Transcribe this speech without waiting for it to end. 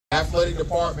athletic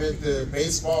department, the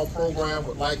baseball program,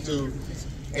 would like to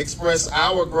express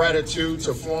our gratitude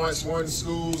to Florence Warren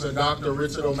Schools and Dr.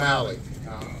 Richard O'Malley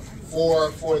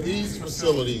for these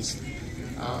facilities,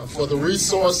 for the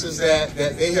resources that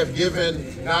they have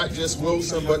given not just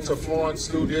Wilson but to Florence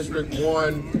School District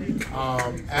 1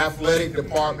 athletic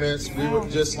departments. We would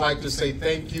just like to say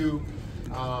thank you.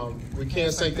 We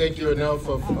can't say thank you enough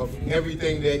of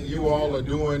everything that you all are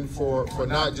doing for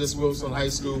not just Wilson High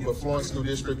School but Florence School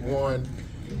District 1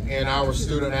 and our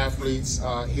student athletes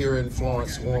here in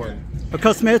Florence Warren. Well,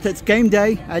 Coach Smith, it's game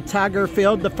day at Tiger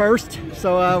Field, the first.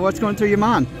 So what's going through your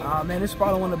mind? Man, this is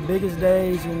probably one of the biggest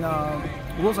days in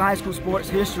Wilson High School sports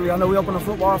history. I know we opened a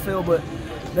football field, but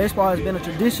baseball has been a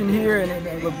tradition here,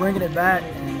 and we're bringing it back.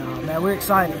 And man, we're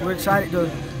excited. We're excited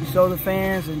to show the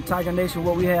fans and Tiger Nation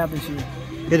what we have this year.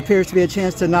 It appears to be a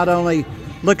chance to not only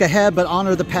look ahead but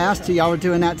honor the past. Y'all are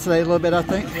doing that today a little bit, I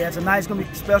think. Yeah, tonight's going to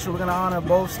be special. We're going to honor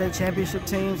both state championship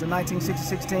teams, the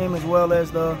 1966 team as well as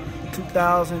the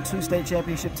 2002 state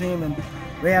championship team, and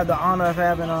we have the honor of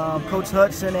having Coach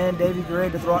Hudson and Davey Gray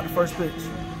to throw out the first pitch.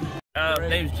 My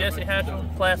name's Jesse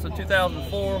Hatchell, class of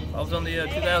 2004. I was on the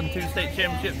 2002 state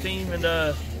championship team, and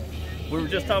we were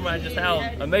just talking about just how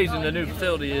amazing the new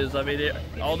facility is. I mean,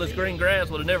 all this green grass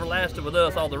would have never lasted with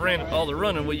us, all the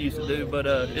running we used to do, but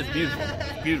it's beautiful.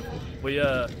 It's beautiful.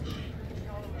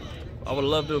 I would have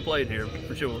loved to have played here,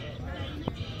 for sure.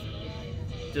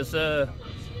 Just,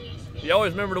 you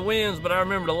always remember the wins, but I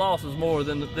remember the losses more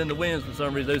than the wins for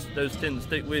some reason. Those tend to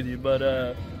stick with you, but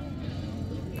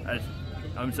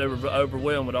I'm just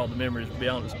overwhelmed with all the memories, to be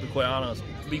honest, to be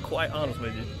quite honest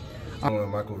with you.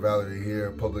 I'm Michael Valerie here,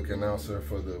 public announcer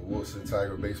for the Wilson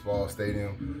Tiger Baseball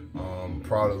Stadium.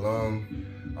 Proud alum,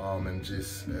 and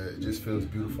just feels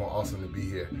beautiful and awesome to be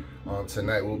here.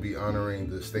 Tonight we'll be honoring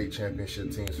the state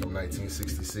championship teams from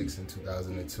 1966 and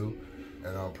 2002.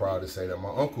 And I'm proud to say that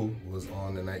my uncle was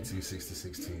on the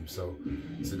 1966 team. So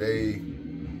today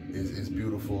is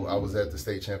beautiful. I was at the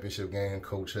state championship game.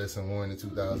 Coach Hudson won in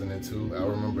 2002. I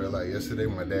remember it like yesterday.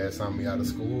 My dad signed me out of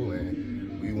school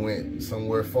and we went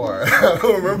somewhere far. I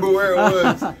don't remember where it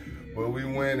was, but we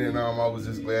went, and I was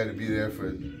just glad to be there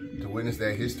to witness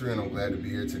that history, and I'm glad to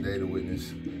be here today to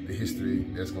witness the history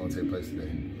that's going to take place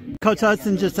today. Coach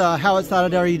Hudson, just how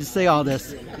excited are you to see all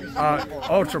this?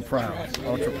 Ultra proud,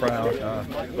 ultra proud.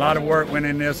 A lot of work went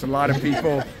in this, a lot of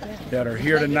people that are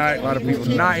here tonight, a lot of people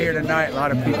not here tonight, a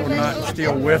lot of people not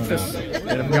still with us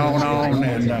that have gone on,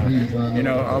 and you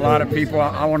know, a lot of people.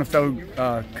 I want to throw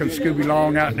Coach Scooby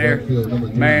Long out there.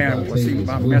 Man, was he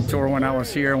my mentor when I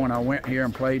was here, when I went here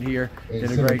and played here.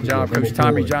 Did a great job. Coach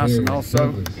Tommy Johnson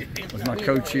also was my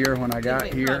coach here when I got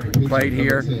here, played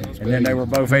here, and then they were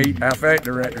both athletic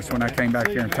directors when I came back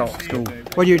here and taught school.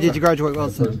 What year did you graduate,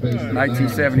 Wilson?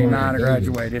 1979 I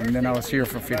graduated, and then I was here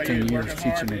for 15 years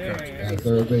teaching and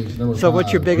coaching. So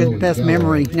what's your best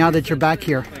memory now that you're back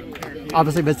here?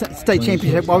 Obviously, the state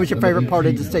championship. What was your favorite part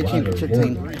of the state championship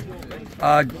team?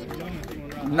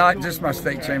 Not just my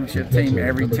state championship team,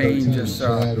 every team, just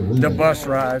the bus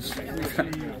rides,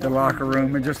 the locker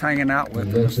room, and just hanging out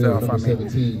with them and stuff. I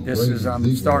mean, this is,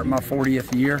 I'm starting my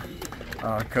 40th year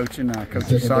coaching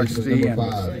Soxty, and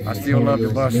I still love the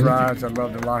bus rides, I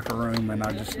love the locker room, and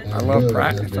I love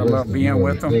practice, I love being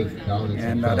with them,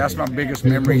 and that's my biggest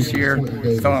memories here,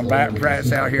 throwing batting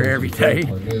practice out here every day,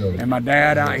 and my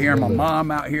dad out here, my mom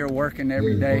out here working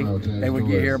every day. They would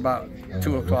get here about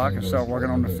 2 o'clock and start working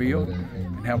on the field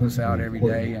and help us out every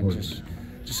day, and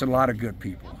just a lot of good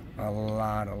people, a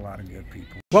lot of good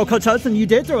people. Well, Coach Hudson, you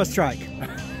did throw a strike.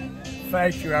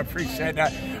 Thank you, I appreciate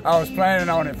that. I was planning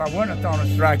on it. If I wouldn't have thrown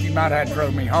a strike, you might have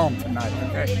drove me home tonight,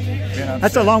 okay? You know,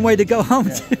 that's a long way to go home.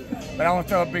 Yeah. But I want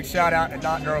to throw a big shout out to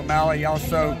Dr. O'Malley.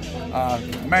 Also,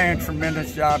 man,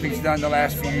 tremendous job he's done the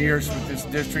last few years with this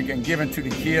district and giving to the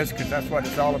kids, because that's what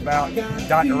it's all about.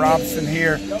 Dr. Robinson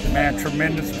here, man,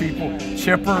 tremendous people.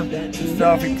 Chipper,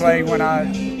 stuff he played when I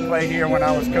played here, when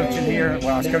I was coaching here.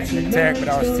 Well, I was coaching at Tech, but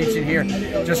I was teaching here.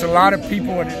 Just a lot of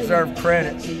people that deserve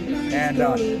credit. And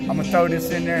I'm going to throw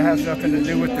this in there. It has nothing to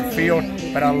do with the field,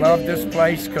 but I love this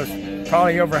place because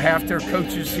probably over half their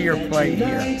coaches here play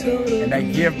here. And they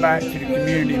give back to the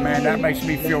community, man. That makes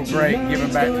me feel great,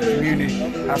 giving back to the community.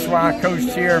 That's why I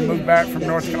coached here and moved back from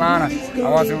North Carolina. I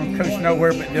wasn't going to coach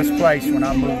nowhere but this place when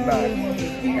I moved back.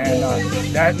 And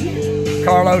that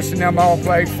Carlos and them all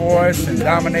played for us, and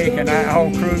Dominique and that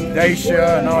whole crew,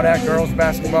 Daisha and all that girls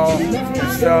basketball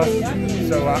and stuff.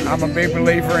 So I'm a big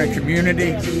believer in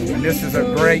community, and this is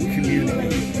a great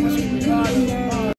community.